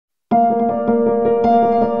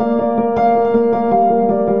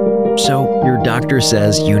doctor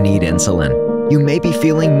says you need insulin, you may be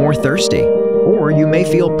feeling more thirsty, or you may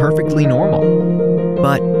feel perfectly normal.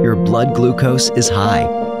 But your blood glucose is high,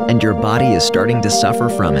 and your body is starting to suffer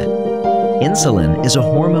from it. Insulin is a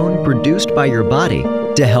hormone produced by your body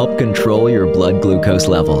to help control your blood glucose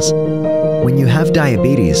levels. When you have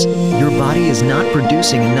diabetes, your body is not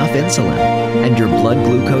producing enough insulin, and your blood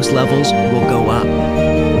glucose levels will go up.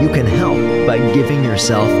 You can help by giving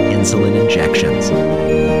yourself insulin injections.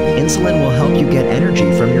 Insulin will help you get energy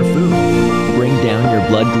from your food, bring down your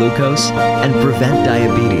blood glucose, and prevent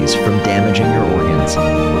diabetes from damaging your organs.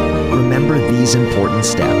 Remember these important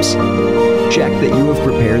steps. Check that you have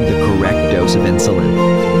prepared the correct dose of insulin.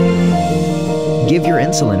 Give your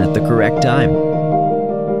insulin at the correct time.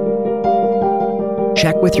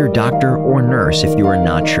 Check with your doctor or nurse if you are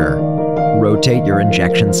not sure. Rotate your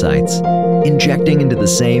injection sites. Injecting into the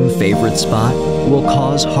same favorite spot will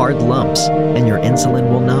cause hard lumps, and your insulin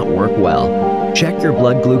will not work well. Check your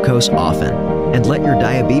blood glucose often, and let your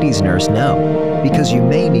diabetes nurse know, because you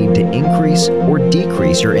may need to increase or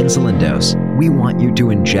decrease your insulin dose. We want you to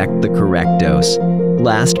inject the correct dose.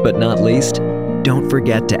 Last but not least, don't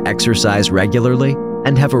forget to exercise regularly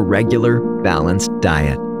and have a regular, balanced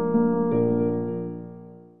diet.